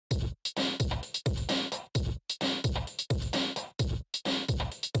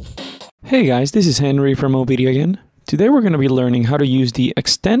Hey guys, this is Henry from OBEDIA again. Today we're going to be learning how to use the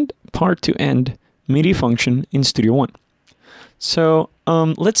extend part to end MIDI function in Studio One. So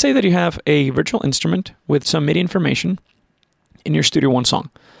let's say that you have a virtual instrument with some MIDI information in your Studio One song.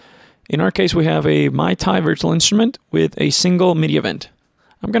 In our case, we have a MIDI virtual instrument with a single MIDI event.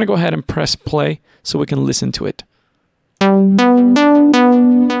 I'm going to go ahead and press play so we can listen to it.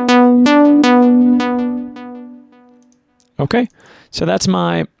 Okay, so that's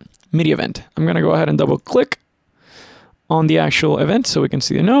my MIDI event. I'm going to go ahead and double click on the actual event so we can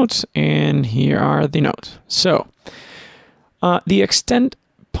see the notes, and here are the notes. So the extend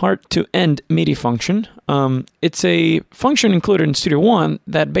part to end MIDI function, it's a function included in Studio One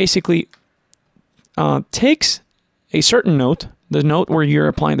that basically takes a certain note, the note where you're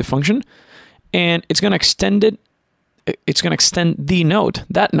applying the function, and it's going to extend it. It's going to extend the note,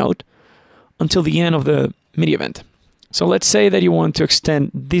 that note, until the end of the MIDI event. So let's say that you want to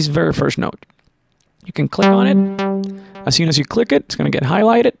extend this very first note. You can click on it. As soon as you click it, it's going to get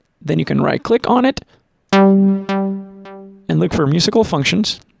highlighted. Then you can right click on it and look for musical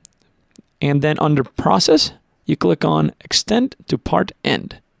functions. And then under process, you click on extend to part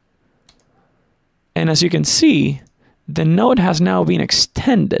end. And as you can see, the note has now been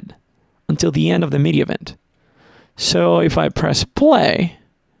extended until the end of the MIDI event. So if I press play,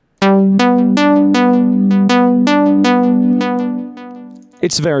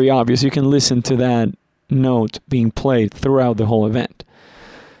 it's very obvious. You can listen to that note being played throughout the whole event.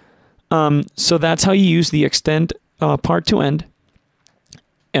 So that's how you use the extend part to end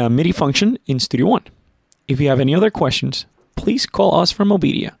MIDI function in Studio One. If you have any other questions, please call us from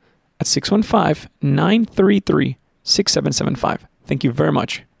OBEDIA at 615-933-6775. Thank you very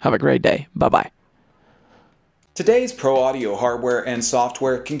much. Have a great day. Bye-bye. Today's pro audio hardware and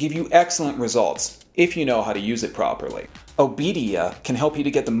software can give you excellent results if you know how to use it properly. OBEDIA can help you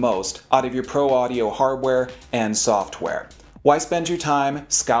to get the most out of your pro audio hardware and software. Why spend your time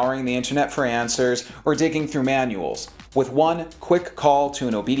scouring the internet for answers or digging through manuals? With one quick call to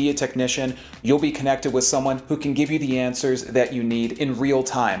an OBEDIA technician, you'll be connected with someone who can give you the answers that you need in real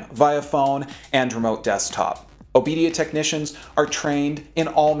time via phone and remote desktop. OBEDIA technicians are trained in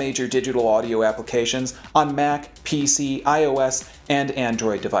all major digital audio applications on Mac, PC, iOS, and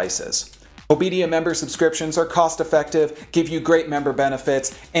Android devices. OBEDIA member subscriptions are cost-effective, give you great member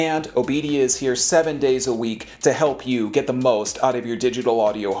benefits, and OBEDIA is here 7 days a week to help you get the most out of your digital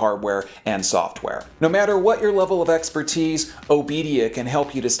audio hardware and software. No matter what your level of expertise, OBEDIA can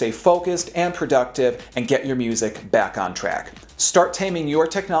help you to stay focused and productive and get your music back on track. Start taming your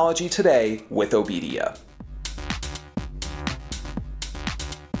technology today with OBEDIA.